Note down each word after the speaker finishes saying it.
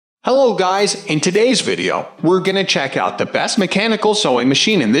Hello guys, in today's video, we're gonna check out the best mechanical sewing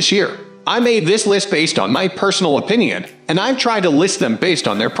machine in this year. I made this list based on my personal opinion, and I've tried to list them based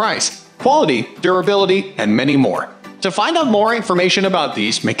on their price, quality, durability, and many more. To find out more information about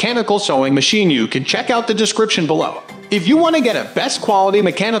these mechanical sewing machine, you can check out the description below. If you want to get a best quality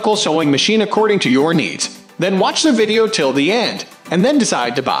mechanical sewing machine according to your needs, then watch the video till the end, and then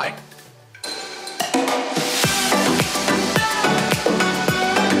decide to buy.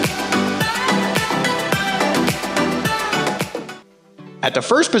 At the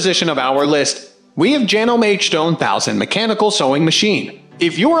first position of our list, we have janome 1000 mechanical sewing machine.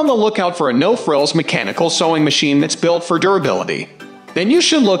 If you're on the lookout for a no-frills mechanical sewing machine that's built for durability, then you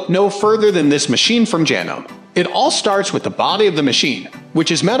should look no further than this machine from Janome. It all starts with the body of the machine, which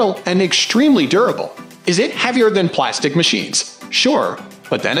is metal and extremely durable. Is it heavier than plastic machines? Sure,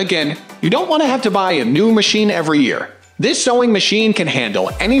 but then again, you don't want to have to buy a new machine every year. This sewing machine can handle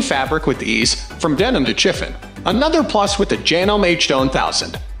any fabric with ease, from denim to chiffon. Another plus with the Janome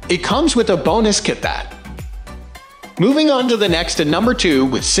 1000, it comes with a bonus kit that. Moving on to the next at number 2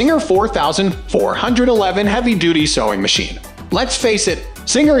 with Singer 4411 heavy-duty sewing machine. Let's face it,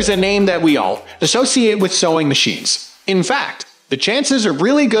 Singer is a name that we all associate with sewing machines. In fact, the chances are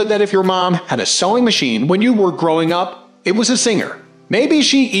really good that if your mom had a sewing machine when you were growing up, it was a Singer. Maybe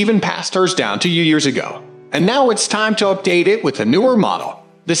she even passed hers down to you years ago. And now it's time to update it with a newer model.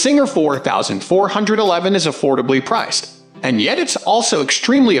 The Singer 4411 is affordably priced, and yet it's also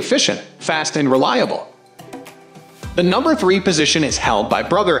extremely efficient, fast, and reliable. The number 3 position is held by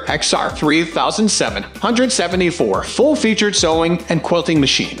Brother XR 3774 full-featured sewing and quilting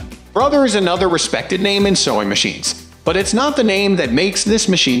machine. Brother is another respected name in sewing machines, but it's not the name that makes this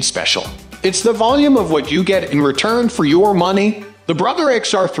machine special. It's the volume of what you get in return for your money. The Brother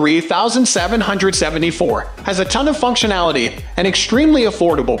XR 3774 has a ton of functionality and extremely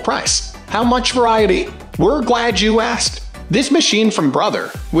affordable price. How much variety? We're glad you asked. This machine from Brother,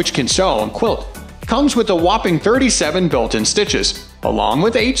 which can sew and quilt, comes with a whopping 37 built-in stitches, along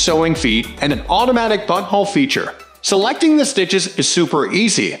with 8 sewing feet and an automatic buttonhole feature. Selecting the stitches is super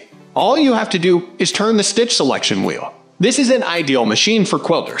easy. All you have to do is turn the stitch selection wheel. This is an ideal machine for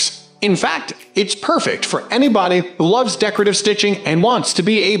quilters. In fact, it's perfect for anybody who loves decorative stitching and wants to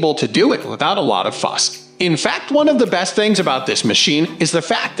be able to do it without a lot of fuss. In fact, one of the best things about this machine is the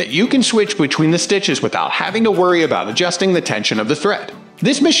fact that you can switch between the stitches without having to worry about adjusting the tension of the thread.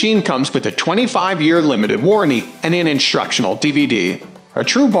 This machine comes with a 25-year limited warranty and an instructional DVD, a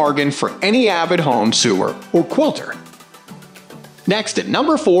true bargain for any avid home sewer or quilter. Next at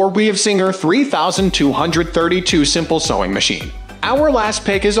number 4 we have Singer 3232 simple sewing machine. Our last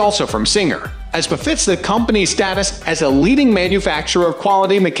pick is also from Singer, as befits the company's status as a leading manufacturer of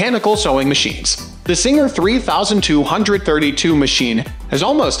quality mechanical sewing machines. The Singer 3232 machine has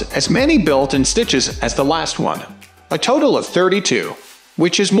almost as many built-in stitches as the last one, a total of 32,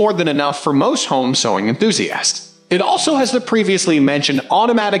 which is more than enough for most home sewing enthusiasts. It also has the previously mentioned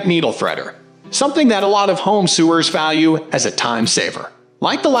automatic needle threader, something that a lot of home sewers value as a time saver.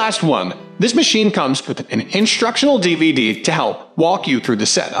 Like the last one, this machine comes with an instructional DVD to help walk you through the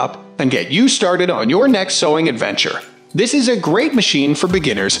setup and get you started on your next sewing adventure. This is a great machine for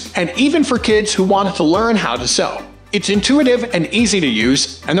beginners and even for kids who want to learn how to sew. It's intuitive and easy to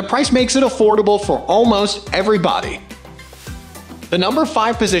use, and the price makes it affordable for almost everybody. The number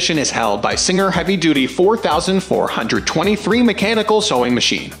 5 position is held by Singer Heavy Duty 4423 mechanical sewing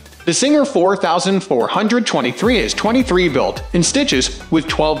machine. The Singer 4423 is 23 built-in stitches with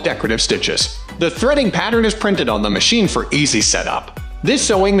 12 decorative stitches. The threading pattern is printed on the machine for easy setup. This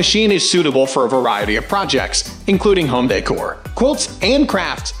sewing machine is suitable for a variety of projects, including home decor, quilts, and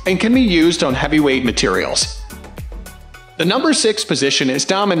crafts, and can be used on heavyweight materials. The number 6 position is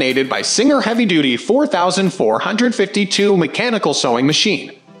dominated by Singer Heavy Duty 4452 mechanical sewing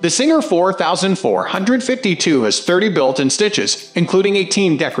machine. The Singer 4452 has 30 built-in stitches, including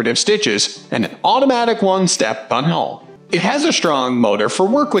 18 decorative stitches, and an automatic one-step buttonhole. It has a strong motor for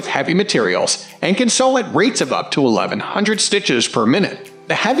work with heavy materials, and can sew at rates of up to 1100 stitches per minute.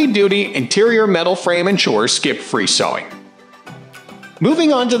 The heavy-duty interior metal frame ensures skip-free sewing.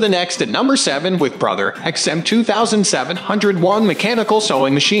 Moving on to the next at number 7 with Brother XM 2701 mechanical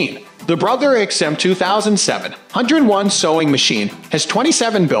sewing machine. The Brother XM 2701 sewing machine has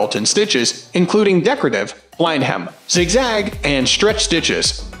 27 built-in stitches, including decorative, blind hem, zigzag, and stretch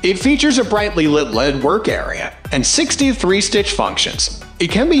stitches. It features a brightly lit LED work area and 63 stitch functions.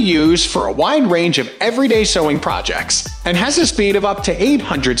 It can be used for a wide range of everyday sewing projects and has a speed of up to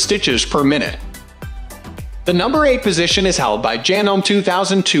 800 stitches per minute. The number 8 position is held by Janome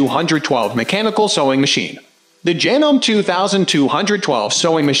 2212 mechanical sewing machine. The Janome 2212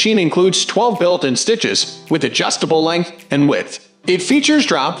 sewing machine includes 12 built-in stitches with adjustable length and width. It features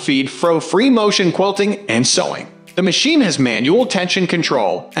drop, feed, throw, free motion quilting and sewing. The machine has manual tension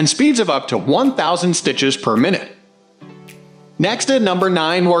control and speeds of up to 1,000 stitches per minute. Next at number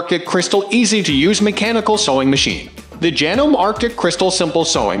 9, Arctic Crystal Easy to Use Mechanical Sewing Machine. The Janome Arctic Crystal Simple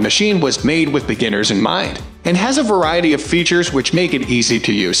Sewing Machine was made with beginners in mind and has a variety of features which make it easy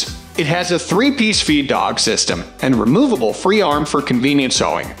to use. It has a 3-piece feed dog system and removable free arm for convenient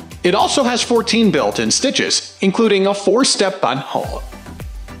sewing. It also has 14 built-in stitches, including a 4-step buttonhole.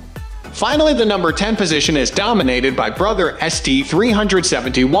 Finally, the number 10 position is dominated by Brother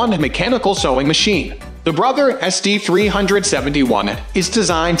SD371 Mechanical Sewing Machine. The Brother SD371 is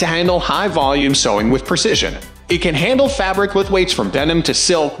designed to handle high-volume sewing with precision. It can handle fabric with weights from denim to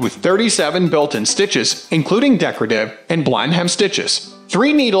silk with 37 built-in stitches, including decorative and blind hem stitches.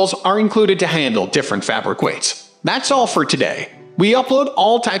 3 needles are included to handle different fabric weights. That's all for today. We upload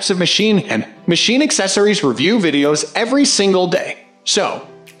all types of machine and machine accessories review videos every single day. So,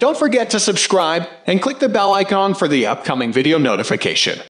 don't forget to subscribe and click the bell icon for the upcoming video notification.